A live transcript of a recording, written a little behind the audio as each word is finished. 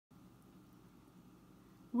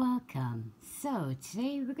Welcome. So,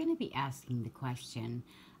 today we're going to be asking the question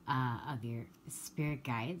of your spirit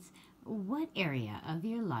guides. What area of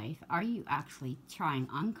your life are you actually trying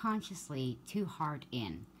unconsciously too hard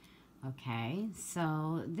in? Okay,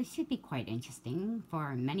 so this should be quite interesting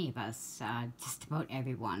for many of us, just about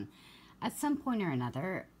everyone. At some point or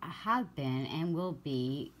another, have been and will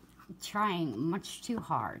be trying much too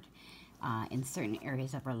hard in certain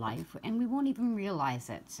areas of our life, and we won't even realize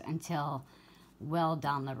it until well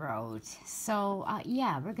down the road. So,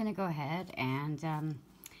 yeah, we're going to go ahead and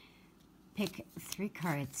pick 3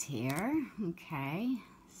 cards here. Okay,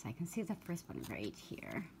 so I can see the first one right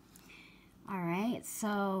here. All right,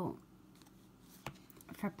 so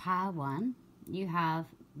for pile 1, you have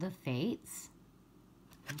the Fates.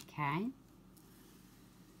 Okay.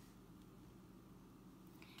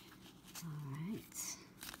 All right.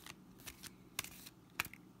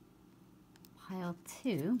 Pile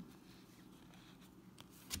 2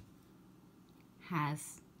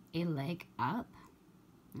 has a leg up.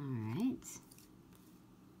 All right.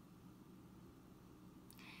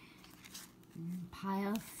 And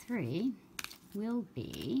pile 3 will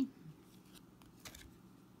be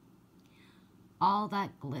all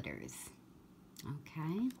that glitters.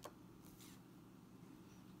 Okay.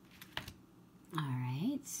 All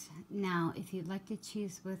right. Now, if you'd like to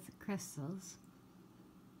choose with crystals,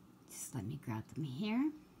 just let me grab them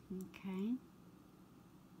here. Okay.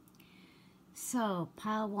 So,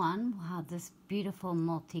 pile 1 will have this beautiful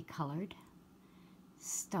multicolored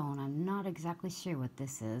stone. I'm not exactly sure what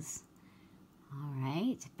this is. All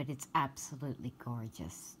right, but it's absolutely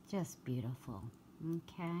gorgeous. Just beautiful.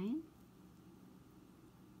 Okay.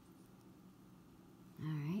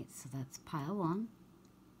 All right, so that's pile 1.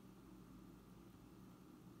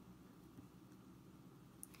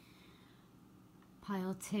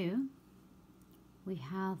 Pile 2, we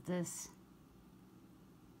have this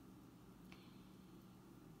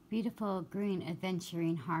beautiful green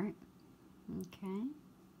adventuring heart. Okay.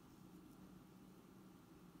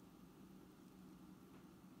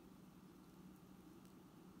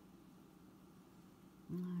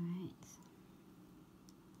 All right.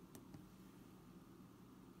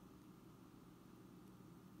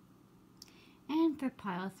 And for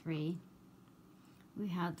pile 3, we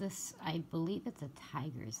have this, I believe it's a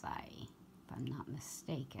tiger's eye, if I'm not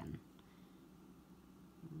mistaken.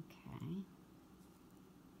 Okay.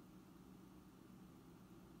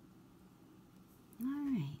 All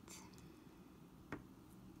right.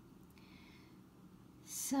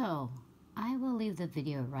 So, I will leave the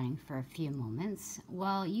video running for a few moments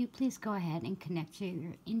while you please go ahead and connect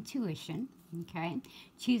your intuition. Okay,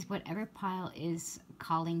 choose whatever pile is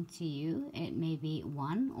calling to you. It may be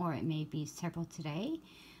one or it may be several today.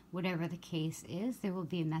 Whatever the case is, there will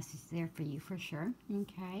be a message there for you for sure.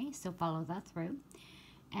 Okay, so follow that through.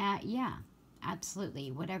 Yeah,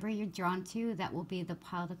 absolutely. Whatever you're drawn to, that will be the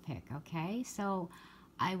pile to pick. Okay, so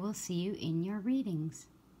I will see you in your readings.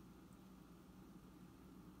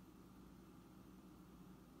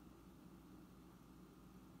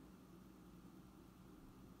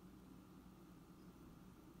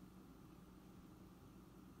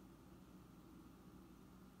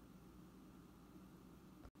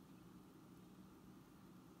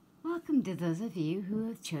 Welcome to those of you who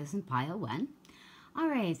have chosen pile 1. All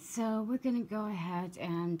right, so we're going to go ahead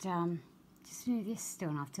and just move this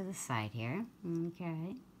stone off to the side here.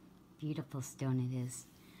 Okay, beautiful stone it is.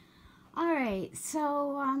 All right,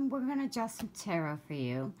 so we're going to adjust some tarot for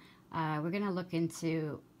you. We're going to look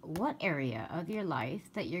into what area of your life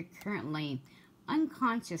that you're currently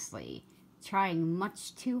unconsciously trying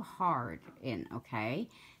much too hard in, okay?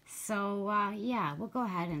 So, yeah, we'll go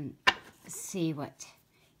ahead and see what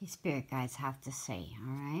your spirit guides have to say,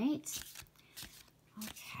 all right?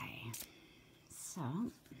 Okay, so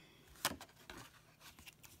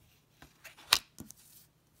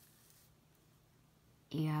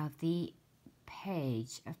you have the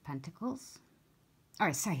Page of Pentacles.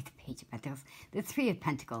 Or, sorry, the Page of Pentacles. The 3 of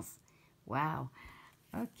Pentacles. Wow.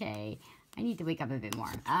 Okay, I need to wake up a bit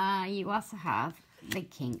more. You also have the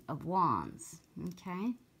King of Wands.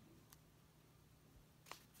 Okay.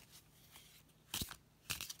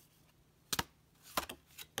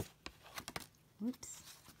 Whoops.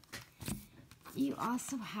 You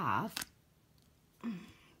also have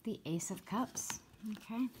the Ace of Cups.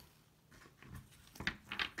 Okay.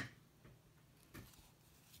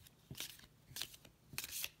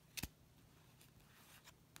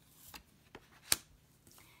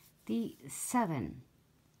 The 7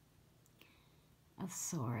 of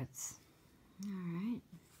Swords. All right.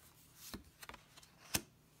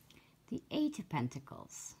 The 8 of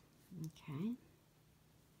Pentacles. Okay.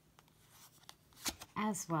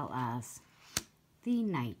 as well as the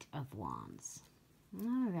Knight of Wands.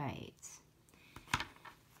 All right.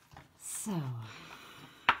 So,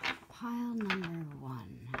 pile number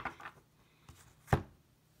 1.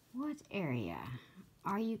 What area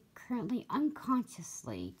are you currently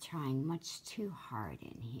unconsciously trying much too hard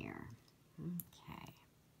in here? Okay.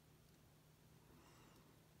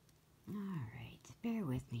 All right. Bear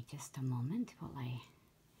with me just a moment while I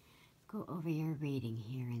go over your reading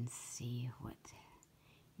here and see what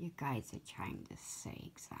your guides are trying to say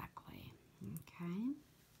exactly. Okay.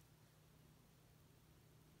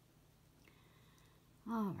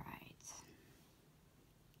 All right.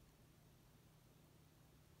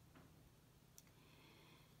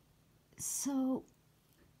 So,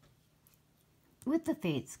 with the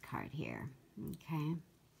Fates card here, okay,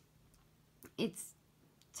 it's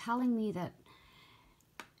telling me that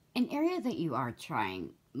an area that you are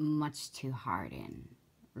trying much too hard in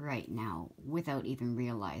right now without even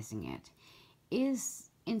realizing it is,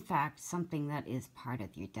 in fact, something that is part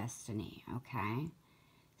of your destiny, okay?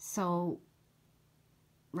 So,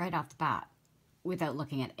 right off the bat, without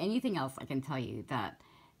looking at anything else, I can tell you that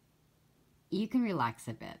you can relax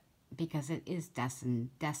a bit because it is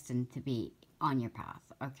destined to be on your path,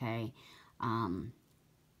 okay?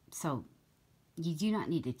 So you do not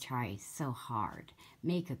need to try so hard.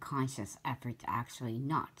 Make a conscious effort to actually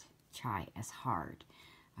not try as hard,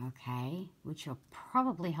 okay? Which will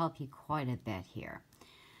probably help you quite a bit here.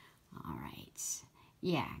 All right.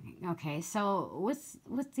 Yeah, okay. So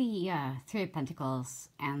with the Three of Pentacles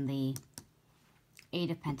and the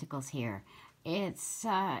Eight of Pentacles here, it's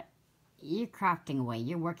you're crafting away.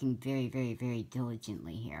 You're working very, very, very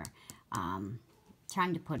diligently here,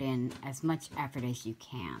 trying to put in as much effort as you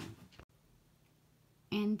can.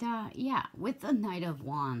 And yeah, with the Knight of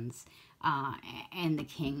Wands and the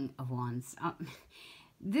King of Wands,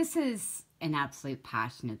 this is an absolute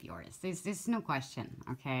passion of yours. There's no question,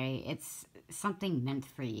 okay? It's something meant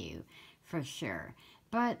for you, for sure.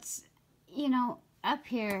 But, you know, up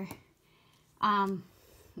here,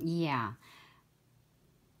 yeah,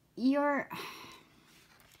 you're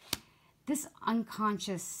this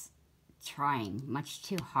unconscious trying much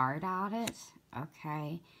too hard at it,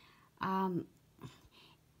 okay?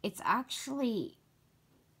 It's actually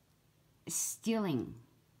stealing,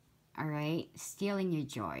 all right? Stealing your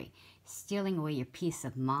joy, stealing away your peace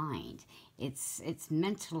of mind. It's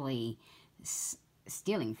mentally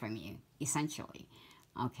stealing from you, essentially,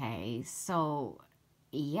 okay? So,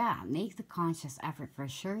 yeah, make the conscious effort for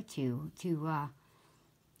sure to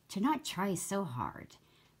not try so hard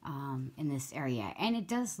in this area. And it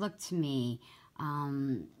does look to me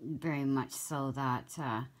very much so that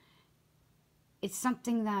it's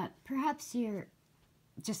something that perhaps you're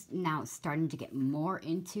just now starting to get more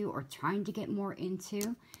into or trying to get more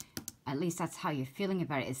into. At least that's how you're feeling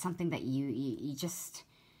about it. It's something that you just,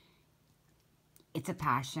 it's a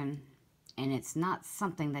passion, and it's not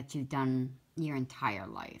something that you've done your entire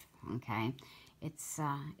life, okay? It's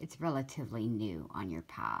relatively new on your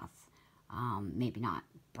path. Maybe not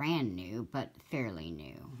brand new, but fairly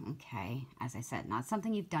new, okay? As I said, not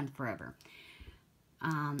something you've done forever.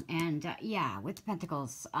 Yeah, with the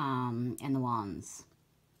Pentacles and the Wands,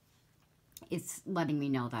 it's letting me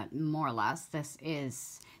know that more or less this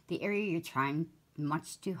is the area you're trying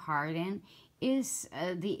much too hard in is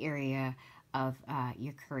the area of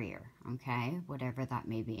your career, okay? Whatever that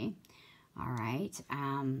may be. All right.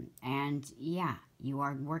 And yeah, you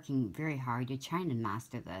are working very hard. You're trying to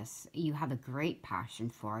master this. You have a great passion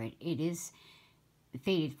for it. It is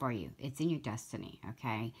fated for you. It's in your destiny,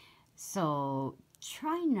 okay? So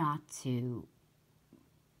try not to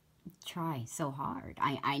try so hard.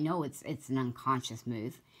 I know it's an unconscious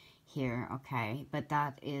move here, okay? But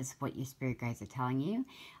that is what your spirit guides are telling you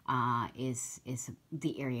is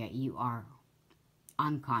the area you are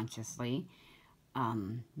unconsciously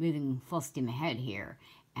moving full steam ahead here,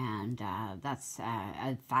 and that's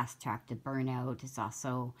a fast track to burnout. It's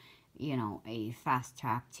also, you know, a fast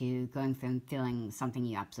track to going from feeling something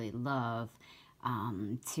you absolutely love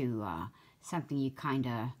to something you kind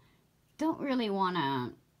of don't really want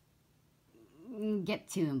to get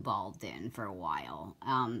too involved in for a while.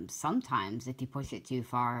 Sometimes if you push it too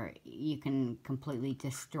far, you can completely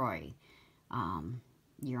destroy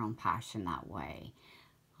your own passion that way.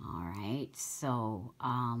 All right, so,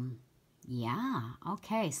 yeah,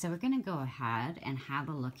 okay, so we're going to go ahead and have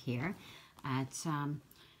a look here at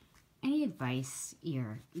any advice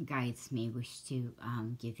your guides may wish to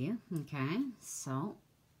give you, okay? So,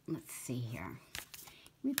 let's see here.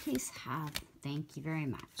 Will you please have, thank you very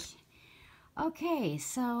much. Okay,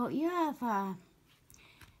 so you have a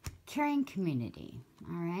caring community,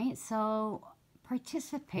 all right? So,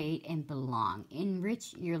 participate and belong,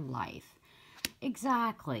 enrich your life.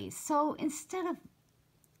 Exactly. So instead of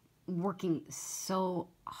working so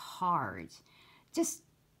hard, just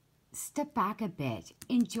step back a bit.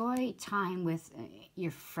 Enjoy time with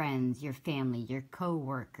your friends, your family, your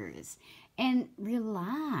co-workers, and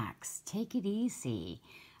relax. Take it easy.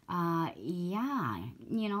 Yeah,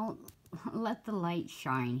 you know, let the light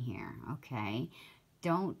shine here, okay?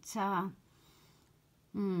 Don't,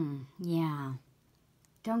 yeah,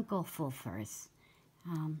 don't go full force.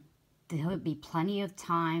 There'll be plenty of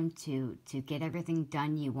time to get everything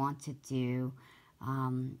done you want to do.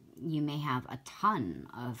 You may have a ton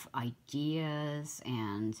of ideas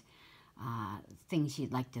and things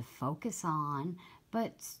you'd like to focus on,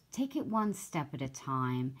 but take it one step at a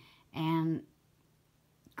time and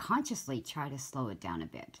consciously try to slow it down a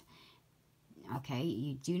bit. Okay,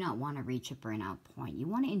 you do not want to reach a burnout point. You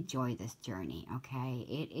want to enjoy this journey, okay?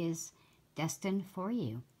 It is destined for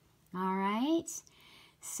you. All right?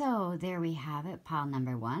 So there we have it, pile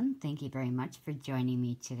number 1. Thank you very much for joining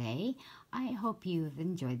me today. I hope you've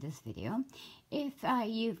enjoyed this video. If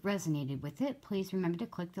you've resonated with it, please remember to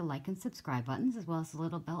click the like and subscribe buttons as well as the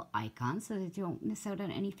little bell icon so that you don't miss out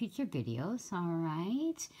on any future videos, all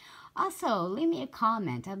right? Also, leave me a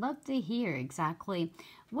comment. I'd love to hear exactly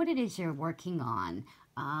what it is you're working on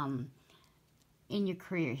in your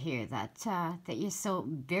career here that you're so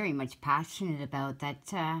very much passionate about,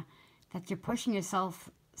 that you're pushing yourself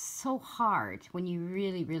so hard when you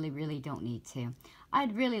really, really, really don't need to.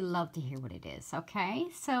 I'd really love to hear what it is, okay?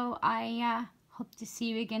 So I hope to see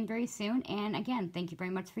you again very soon. And again, thank you very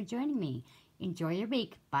much for joining me. Enjoy your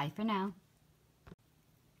week. Bye for now.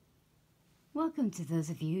 Welcome to those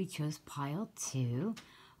of you who chose pile 2.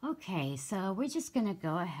 Okay, so we're just going to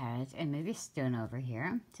go ahead and move your stone over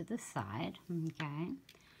here to the side, okay?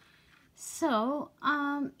 So,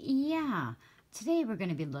 yeah, today we're going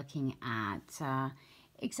to be looking at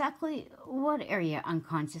exactly what area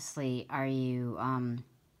unconsciously are you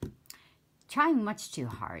trying much too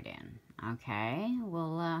hard in, okay?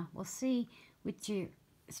 We'll see what your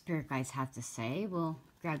spirit guides have to say. We'll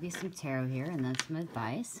grab you some tarot here and then some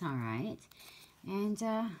advice, all right? And,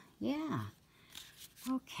 yeah.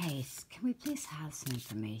 Okay, so can we please have some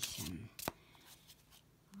information?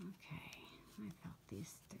 Okay, I felt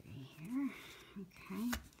these 3 here.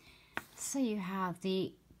 Okay. So you have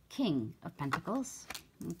the King of Pentacles.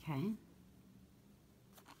 Okay.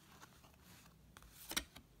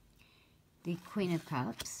 The Queen of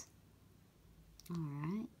Cups. All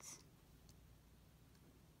right.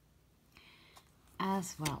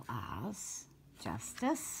 As well as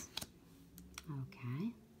Justice.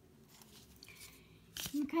 Okay.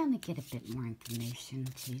 You can kindly get a bit more information,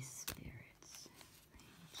 please, spirits.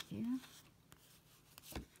 Thank you.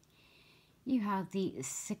 You have the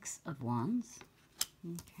 6 of Wands.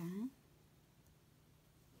 Okay.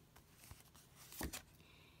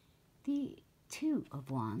 The 2 of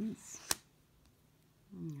Wands.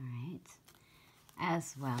 All right.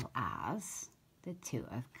 As well as the 2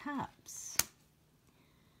 of Cups.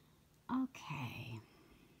 Okay.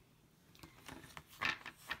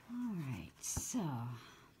 All right, so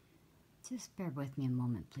just bear with me a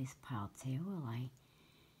moment, please, pile 2, while I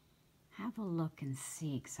have a look and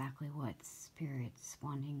see exactly what Spirit's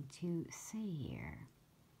wanting to say here.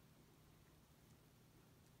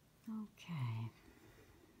 Okay.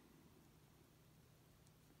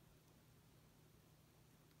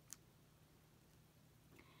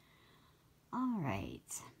 All right.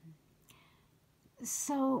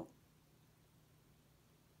 So,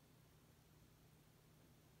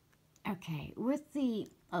 okay, with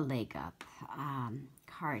the a leg up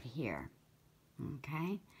card here,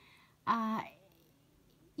 okay,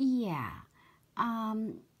 yeah,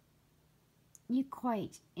 you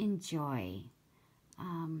quite enjoy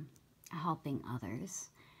helping others,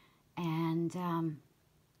 and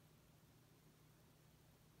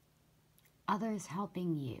others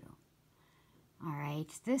helping you. All right,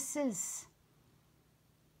 this is,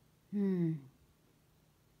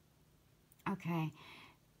 okay,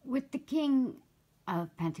 with the King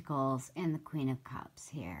of Pentacles and the Queen of Cups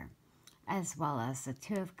here, as well as the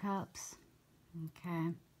 2 of Cups,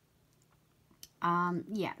 okay,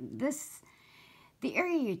 yeah, the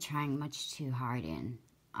area you're trying much too hard in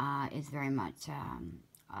is very much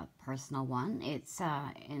a personal one. It's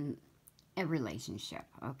in a relationship,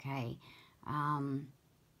 okay,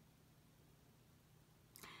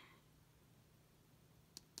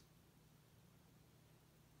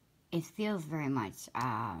 it feels very much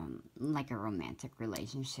like a romantic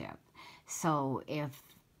relationship. So if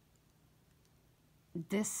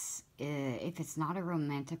this, if it's not a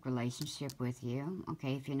romantic relationship with you,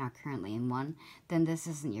 okay, if you're not currently in one, then this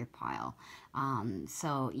isn't your pile.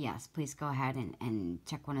 So yes, please go ahead and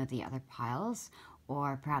check one of the other piles,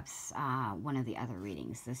 or perhaps one of the other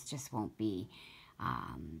readings. This just won't be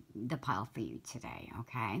the pile for you today,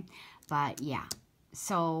 okay? But yeah,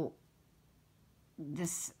 so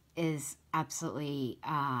this is absolutely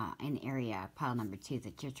an area, pile number 2,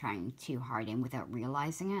 that you're trying too hard in without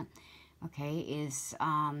realizing it, okay, is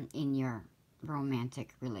in your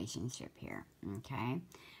romantic relationship here, okay?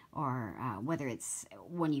 Or whether it's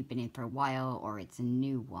one you've been in for a while or it's a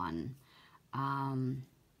new one.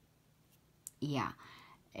 Yeah,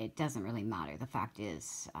 it doesn't really matter. The fact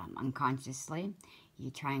is, unconsciously,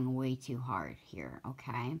 you're trying way too hard here,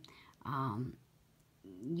 okay?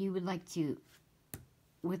 You would like to,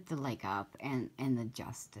 with the leg up and the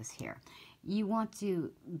justice here, you want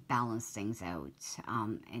to balance things out,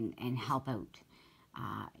 and help out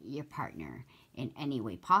your partner in any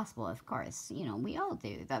way possible. Of course, you know, we all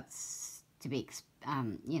do. That's to be,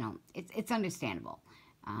 you know, it's understandable.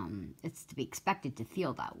 It's to be expected to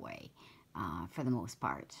feel that way, for the most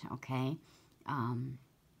part, okay?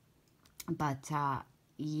 But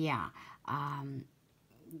yeah,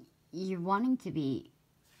 you're wanting to be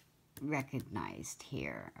recognized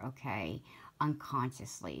here, okay,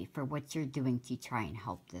 unconsciously, for what you're doing to try and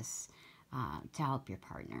help this, to help your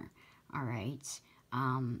partner, all right?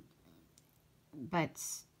 But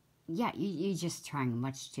yeah, you're just trying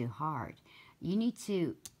much too hard. You need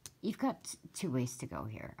to, you've got two ways to go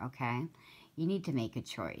here, okay? You need to make a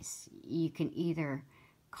choice. You can either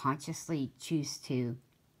consciously choose to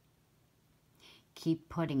keep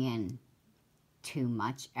putting in too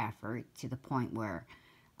much effort to the point where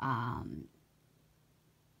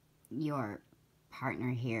your partner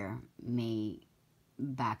here may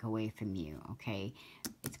back away from you, okay?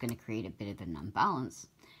 It's going to create a bit of an imbalance,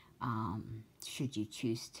 should you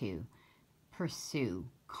choose to pursue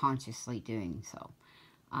consciously doing so.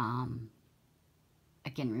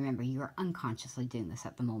 Again, remember, you are unconsciously doing this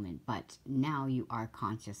at the moment, but now you are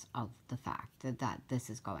conscious of the fact that this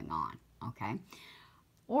is going on, okay?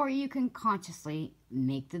 Or you can consciously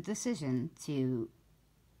make the decision to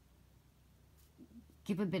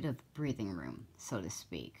give a bit of breathing room, so to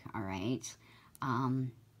speak, all right?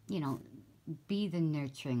 You know, be the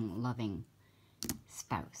nurturing, loving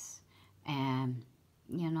spouse. And,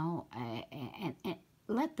 you know, and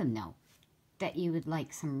let them know that you would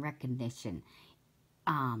like some recognition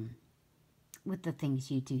with the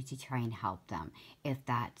things you do to try and help them, if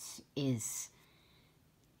that is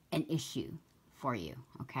an issue for you,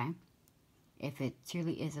 okay? If it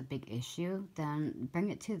truly is a big issue, then bring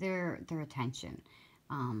it to their attention.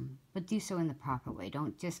 But do so in the proper way.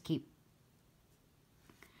 Don't just keep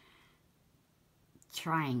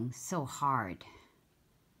trying so hard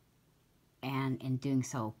and in doing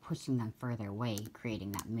so pushing them further away,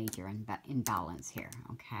 creating that major imbalance here,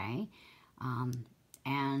 okay?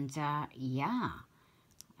 Yeah,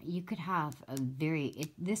 you could have a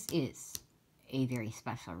this is a very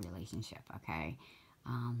special relationship, okay?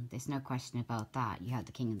 There's no question about that. You have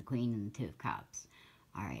the King and the Queen and the Two of Cups,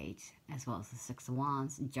 all right, as well as the Six of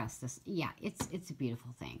Wands, Justice. Yeah, it's a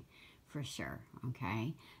beautiful thing, for sure,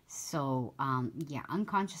 okay? So, yeah,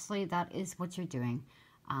 unconsciously, that is what you're doing.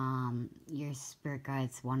 Your spirit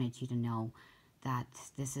guides wanted you to know that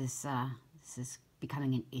this is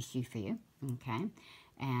becoming an issue for you, okay?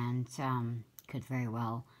 And could very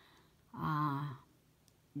well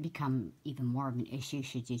become even more of an issue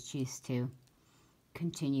should you choose to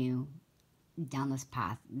continue down this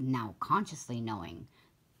path, now consciously knowing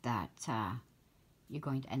that you're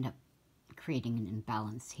going to end up creating an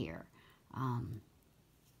imbalance here,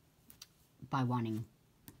 by wanting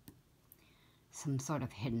some sort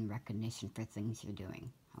of hidden recognition for things you're doing,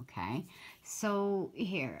 okay? So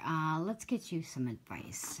here, let's get you some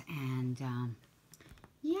advice. And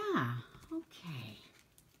yeah, okay.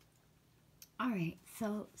 All right,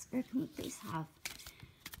 so Spirit, can we please have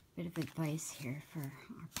a bit of advice here for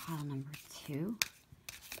our pile number 2?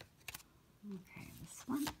 Okay, this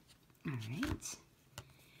one. All right.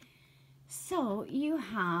 So you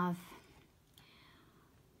have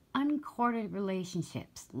uncourted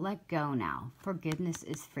relationships. Let go now. Forgiveness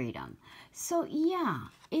is freedom. So yeah,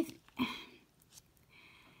 if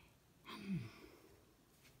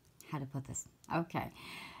how to put this? Okay.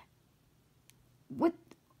 What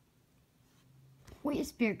your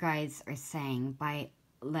spirit guides are saying by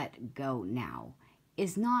let go now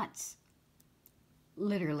is not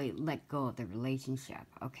literally let go of the relationship,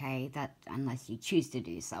 okay? That unless you choose to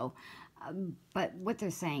do so. But what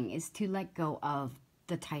they're saying is to let go of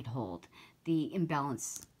the tight hold, the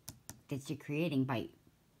imbalance that you're creating by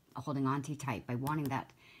holding on too tight, by wanting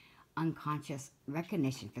that unconscious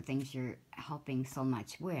recognition for things you're helping so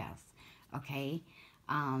much with, okay?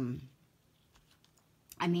 I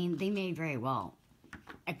mean, they may very well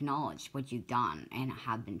acknowledge what you've done and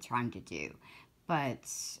have been trying to do, but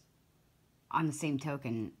on the same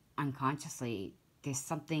token, unconsciously, there's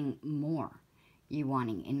something more you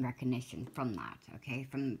wanting in recognition from that, okay?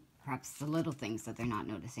 From perhaps the little things that they're not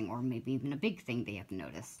noticing, or maybe even a big thing they have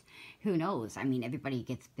noticed. Who knows? I mean, everybody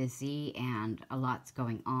gets busy and a lot's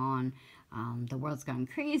going on. The world's gone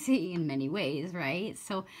crazy in many ways, right?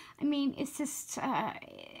 So, I mean, it's just,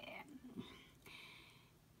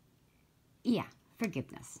 yeah,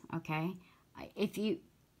 forgiveness, okay? If you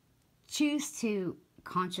choose to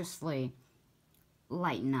consciously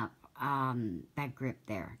lighten up that grip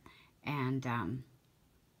there, and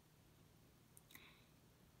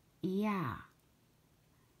yeah,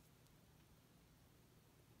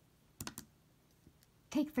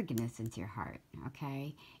 take forgiveness into your heart,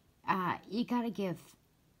 okay? You gotta give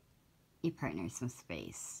your partner some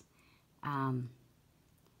space. And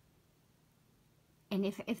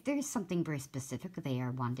if there's something very specific they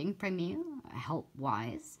are wanting from you,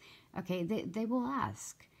 help-wise, okay, they will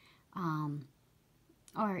ask.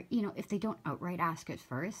 Or, you know, if they don't outright ask at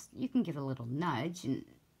first, you can give a little nudge and,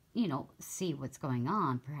 you know, see what's going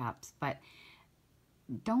on, perhaps. But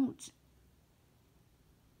don't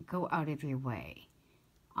go out of your way.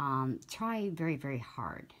 Try very, very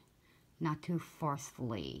hard not to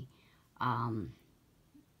forcefully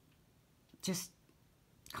just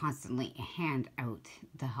constantly hand out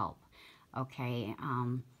the help, okay?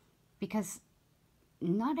 Because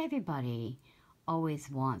not everybody always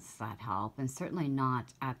wants that help, and certainly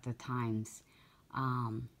not at the times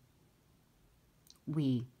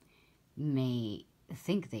we may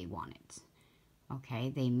think they want it, okay?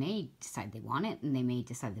 They may decide they want it, and they may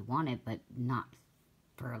decide they want it, but not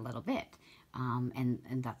for a little bit,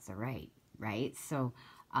 and that's all right? So,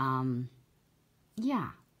 yeah,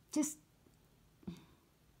 just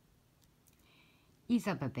ease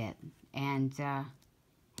up a bit, and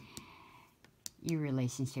your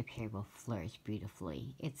relationship here will flourish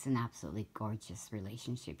beautifully. It's an absolutely gorgeous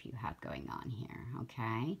relationship you have going on here,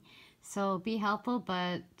 okay? So be helpful,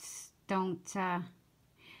 but don't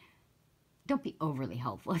be overly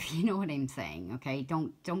helpful, if you know what I'm saying, okay?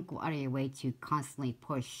 Don't go out of your way to constantly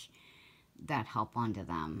push that help onto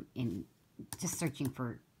them in just searching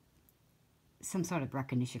for some sort of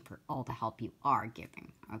recognition for all the help you are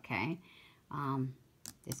giving, okay?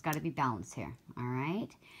 There's got to be balance here, all right?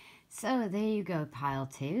 So there you go, pile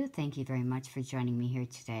 2. Thank you very much for joining me here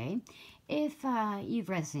today. If you've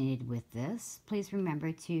resonated with this, please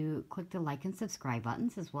remember to click the like and subscribe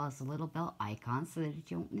buttons, as well as the little bell icon, so that you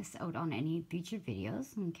don't miss out on any future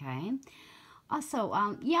videos, okay? Also,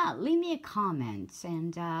 yeah, leave me a comment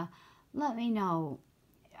and let me know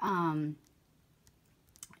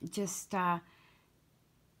just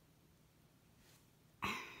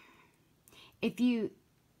if you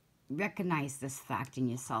recognize this fact in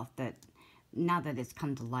yourself, that now that it's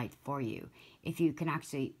come to light for you, if you can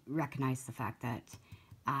actually recognize the fact that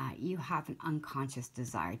you have an unconscious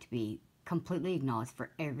desire to be completely acknowledged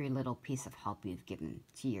for every little piece of help you've given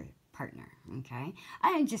to your partner, okay?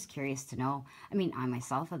 I'm just curious to know. I mean, I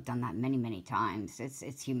myself have done that many, many times.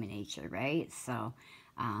 It's human nature, right? So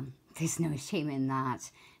there's no shame in that,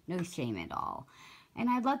 no shame at all. And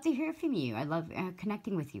I'd love to hear from you. I love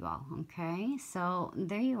connecting with you all, okay? So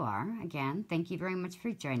there you are. Again, thank you very much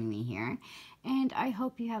for joining me here. And I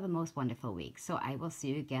hope you have a most wonderful week. So I will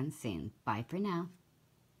see you again soon. Bye for now.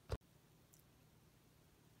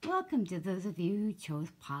 Welcome to those of you who chose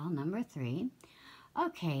pile number 3.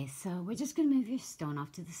 Okay, so we're just going to move your stone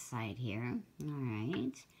off to the side here. All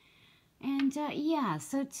right. And yeah,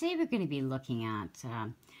 so today we're going to be looking at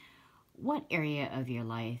what area of your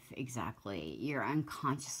life exactly you're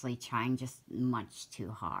unconsciously trying just much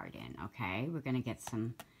too hard in, okay? We're going to get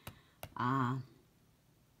some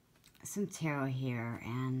tarot here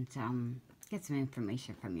and get some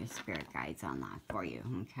information from your spirit guides on that for you,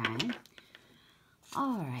 okay?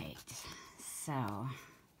 All right, so I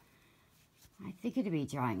think it'll be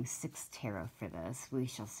drawing 6 tarot for this. We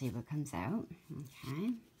shall see what comes out,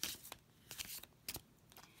 okay?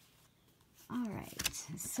 All right,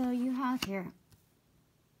 so you have here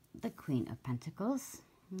the Queen of Pentacles,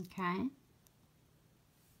 okay?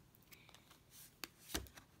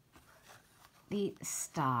 The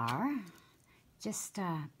Star. Just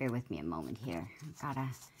bear with me a moment here.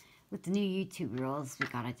 With the new YouTube rules, we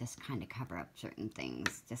gotta just kind of cover up certain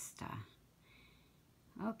things.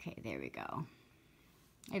 Okay, there we go.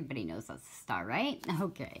 Everybody knows that's the Star, right?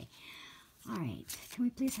 Okay. All right, can we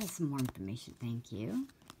please have some more information? Thank you.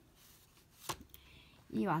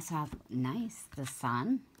 You also have, nice, the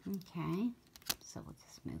sun. Okay, so we'll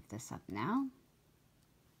just move this up now.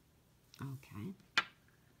 Okay.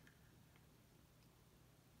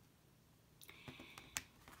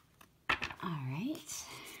 All right,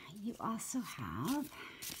 you also have,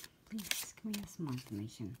 please, can we have some more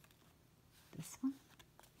information? This one.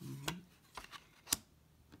 All right.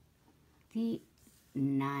 The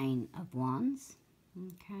Nine of Wands.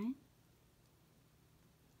 Okay.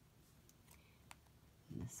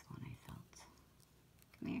 This one I felt.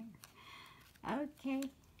 Come here. Okay.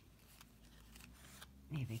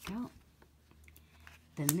 There we go.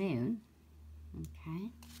 The Moon. Okay.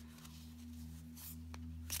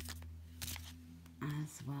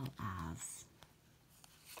 As well as,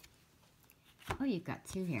 oh, you've got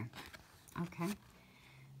two here. Okay.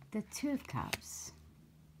 The Two of Cups.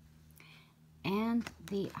 And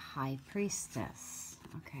the High Priestess.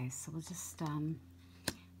 Okay, so we'll just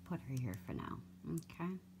put her here for now.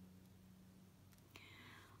 Okay.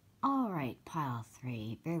 All right, pile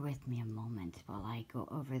 3. Bear with me a moment while I go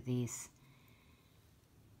over these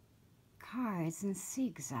cards and see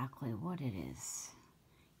exactly what it is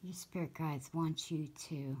your spirit guides want you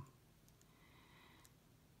to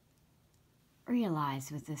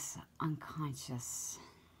realize with this unconscious.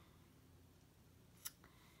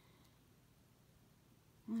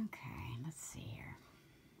 Okay, let's see here.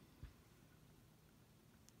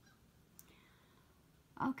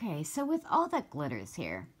 Okay, so with all that glitters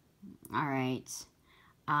here, all right,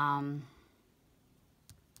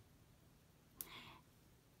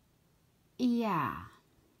 yeah,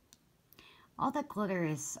 all that glitter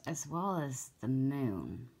is as well as the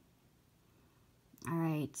moon. All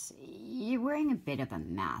right, you're wearing a bit of a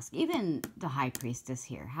mask. Even the High Priestess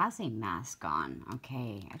here has a mask on,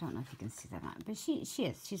 okay? I don't know if you can see that on, but she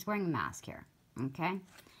is. She's wearing a mask here, okay?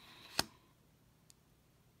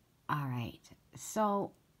 All right,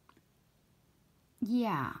 so,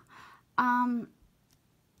 yeah.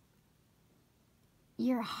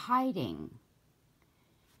 You're hiding.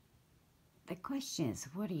 The question is,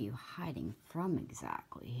 what are you hiding from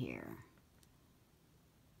exactly here?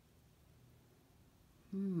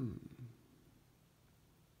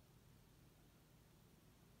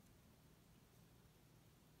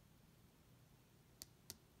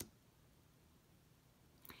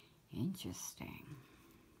 Interesting.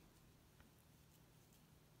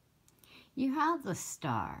 You have the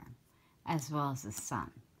star as well as the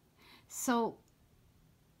sun. So,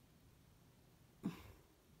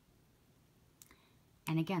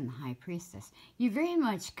 and again, the High Priestess, you're very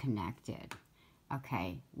much connected,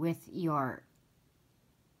 okay, with your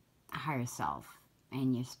higher self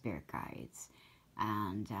and your spirit guides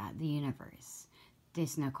and the universe.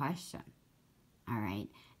 There's no question, all right?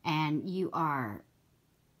 And you are,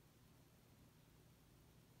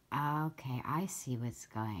 okay, I see what's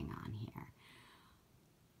going on here.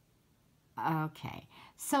 Okay,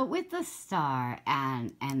 so with the star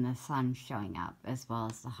and the sun showing up as well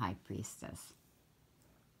as the High Priestess,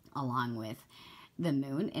 along with the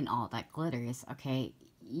moon and all that glitters, okay,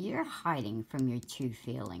 you're hiding from your true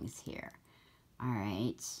feelings here, all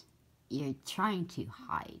right? You're trying to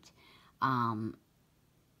hide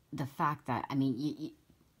the fact that, I mean, you,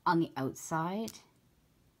 on the outside,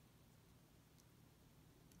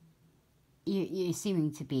 you're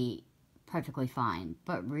seeming to be perfectly fine,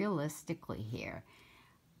 but realistically here,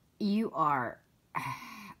 you are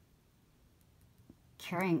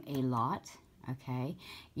carrying a lot. Okay,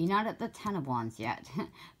 you're not at the 10 of Wands yet,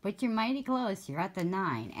 but you're mighty close. You're at the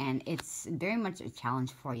 9, and it's very much a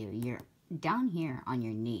challenge for you. You're down here on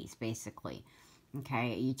your knees, basically.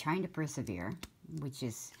 Okay, you're trying to persevere, which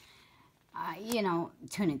is, you know,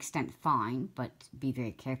 to an extent fine, but be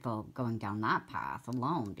very careful going down that path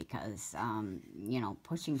alone because, you know,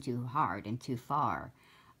 pushing too hard and too far.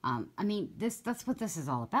 I mean, that's what this is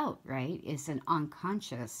all about, right? It's an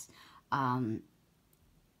unconscious, an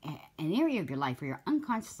area of your life where you're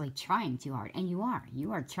unconsciously trying too hard, and you are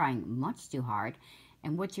trying much too hard,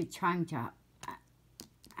 and what you're trying too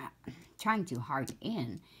hard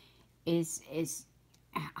in is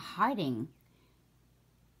hiding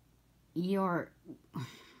your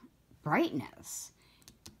brightness,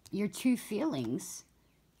 your true feelings,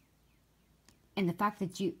 and the fact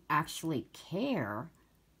that you actually care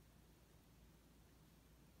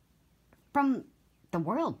from the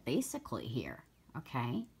world, basically, here.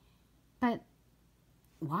 Okay, but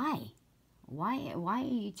why? Why are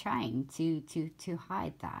you trying to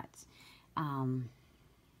hide that?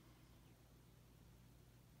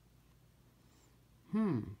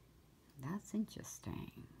 That's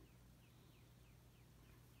interesting.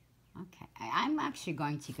 Okay, I'm actually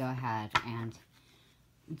going to go ahead and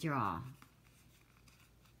draw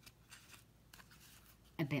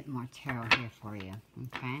a bit more tarot here for you,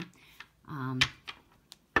 okay?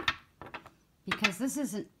 Because this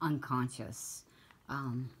is an unconscious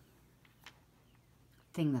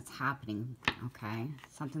thing that's happening, okay?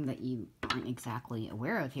 Something that you aren't exactly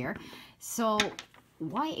aware of here. So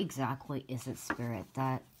why exactly is it, Spirit,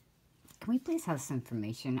 that... Can we please have some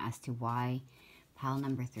information as to why pile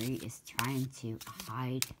number 3 is trying to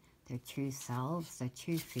hide their true selves, their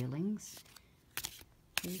true feelings?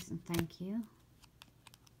 Please and thank you.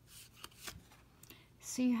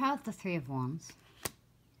 So you have the 3 of Wands.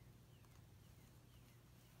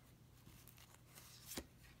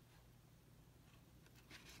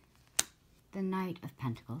 The Knight of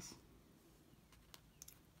Pentacles.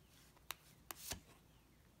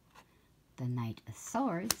 The Knight of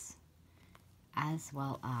Swords. As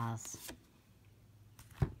well as...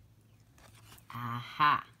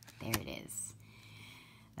 Aha! There it is.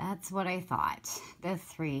 That's what I thought. The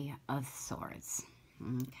 3 of Swords.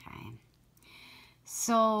 Okay.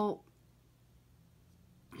 So...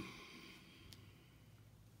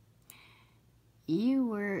 you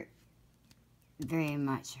were very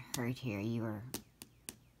much hurt here. You were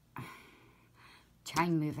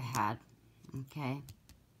trying to move ahead, okay?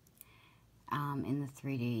 In the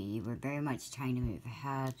 3D, you were very much trying to move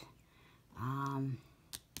ahead.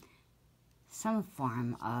 Some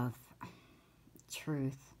form of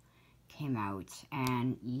truth came out,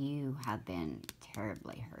 and you have been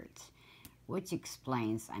terribly hurt, which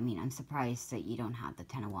explains, I mean, I'm surprised that you don't have the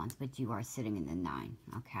 10 of Wands, but you are sitting in the 9,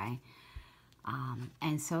 okay?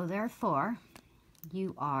 And so, therefore,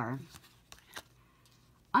 you are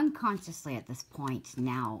unconsciously at this point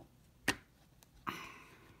now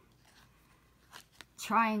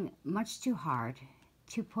trying much too hard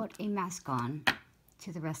to put a mask on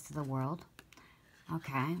to the rest of the world,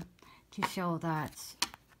 okay, to show that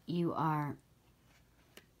you are,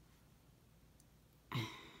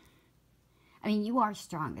 I mean, you are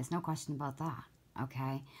strong, there's no question about that,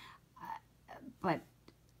 okay, but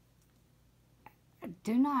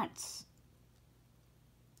do not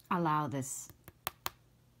allow this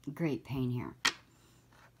great pain here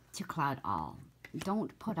to cloud all.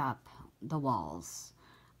 Don't put up the walls.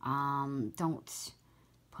 Don't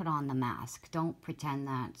put on the mask. Don't pretend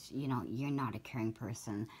that, you know, you're not a caring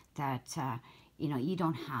person, that, you know, you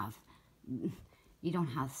don't have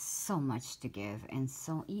so much to give, and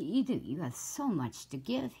so, you do, you have so much to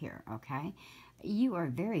give here, okay? You are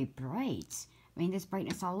very bright. I mean, there's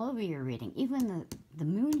brightness all over your reading. Even the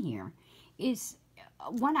moon here is,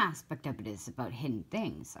 one aspect of it is about hidden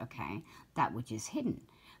things, okay? That which is hidden.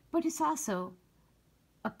 But it's also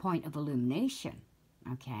a point of illumination,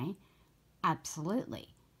 okay?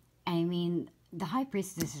 Absolutely. I mean, the High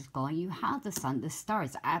Priestess is glowing. You have the sun. The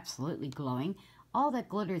stars are absolutely glowing. All that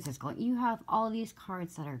glitters is glowing. You have all these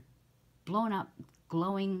cards that are blown up,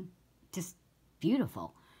 glowing, just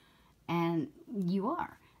beautiful. And you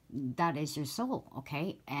are. That is your soul,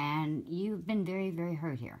 okay? And you've been very, very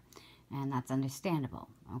hurt here. And that's understandable,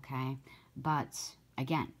 okay? But,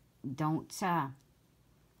 again, don't, I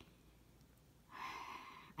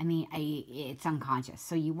mean, it's unconscious.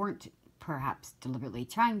 So you weren't perhaps deliberately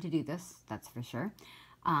trying to do this, that's for sure.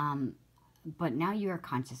 But now you are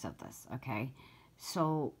conscious of this, okay?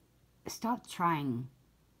 So stop trying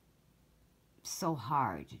so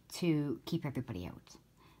hard to keep everybody out.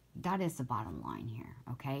 That is the bottom line here,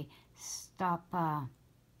 okay? Stop,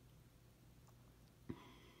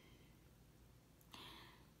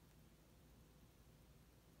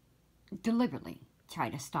 deliberately try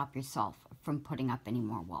to stop yourself from putting up any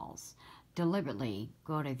more walls. Deliberately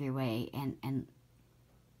go out of your way and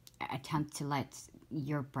attempt to let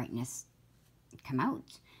your brightness come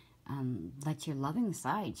out. Let your loving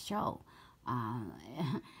side show.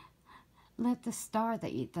 Let the star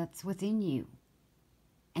that's within you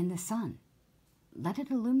and the sun, let it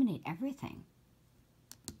illuminate everything.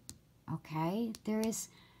 Okay? There is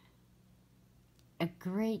a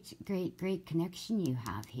great, great, great connection you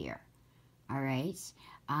have here. All right?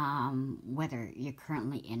 Whether you're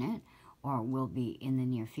currently in it or will be in the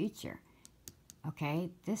near future. Okay?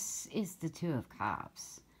 This is the Two of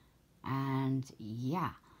Cups. And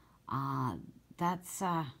yeah, that's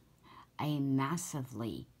a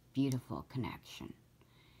massively beautiful connection.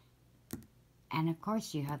 And of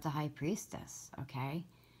course you have the High Priestess, okay?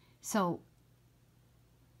 So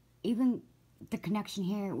even the connection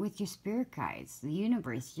here with your spirit guides, the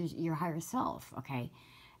universe, your higher self, okay?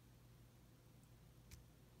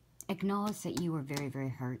 Acknowledge that you were very, very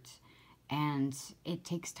hurt, And it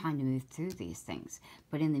takes time to move through these things.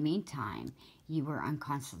 But in the meantime, you were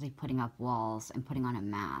unconsciously putting up walls and putting on a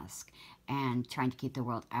mask and trying to keep the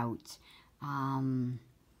world out,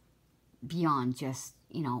 beyond just,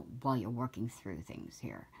 while you're working through things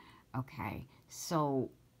here. Okay, so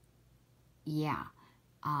yeah.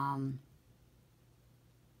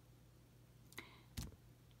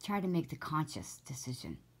 Try to make the conscious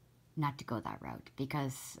decision not to go that route,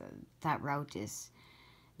 because that route is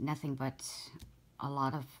nothing but a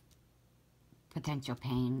lot of potential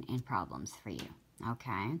pain and problems for you.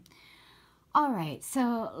 Okay? All right,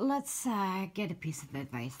 so let's get a piece of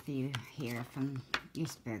advice for you here from your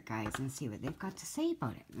spirit guides and see what they've got to say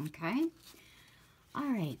about it. Okay? All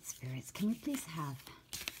right, spirits, can we please have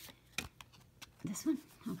this one?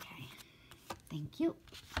 Okay. Thank you.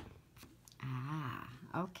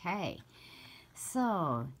 Okay.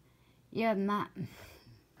 So, yeah,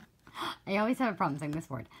 I always have a problem saying this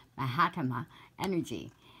word. Mahatma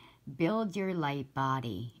energy. Build your light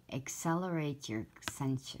body. Accelerate your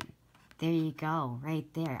ascension. There you go, right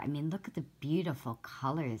there. I mean, look at the beautiful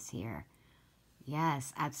colors here.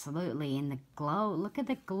 Yes, absolutely. And the glow. Look at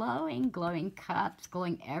the glowing cups,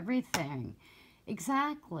 glowing everything.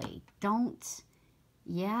 Exactly. Don't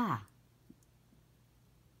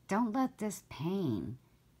let this pain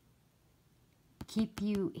keep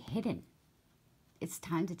you hidden. It's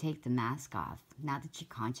time to take the mask off. Now that you're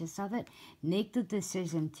conscious of it, make the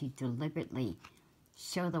decision to deliberately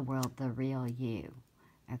show the world the real you,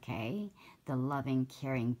 okay? The loving,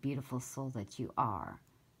 caring, beautiful soul that you are,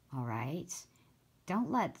 all right?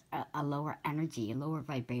 Don't let a lower energy, a lower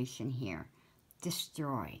vibration here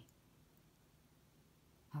destroy,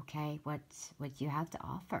 okay, what you have to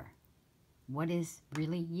offer. What is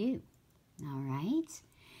really you, all right?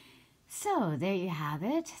 So, there you have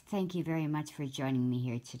it. Thank you very much for joining me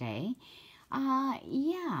here today.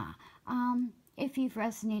 If you've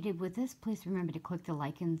resonated with this, please remember to click the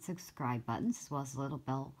like and subscribe buttons, as well as the little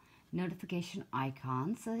bell notification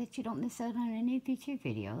icon, so that you don't miss out on any future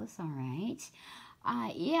videos, all right?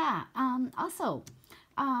 Also,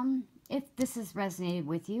 if this has resonated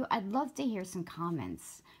with you, I'd love to hear some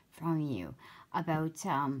comments from you about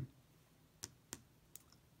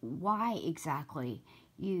why exactly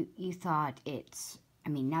you thought it's, I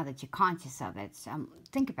mean, now that you're conscious of it,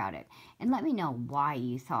 think about it and let me know why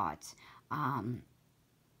you thought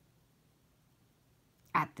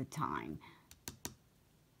at the time,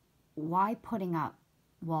 why putting up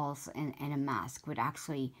walls and a mask would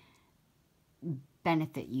actually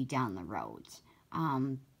benefit you down the road.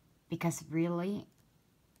 Because really,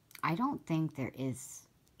 I don't think there is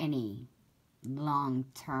any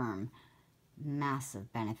long-term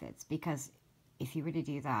massive benefits, because if you were to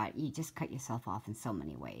do that, you just cut yourself off in so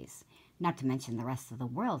many ways, not to mention the rest of the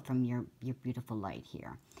world from your beautiful light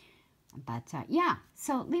here. But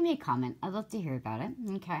so leave me a comment. I'd love to hear about it,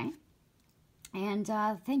 okay? And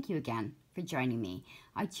thank you again for joining me.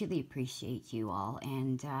 I truly appreciate you all,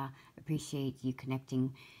 and appreciate you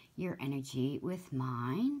connecting your energy with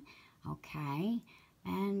mine, okay?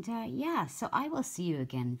 And so I will see you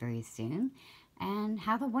again very soon, and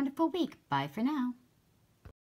have a wonderful week. Bye for now.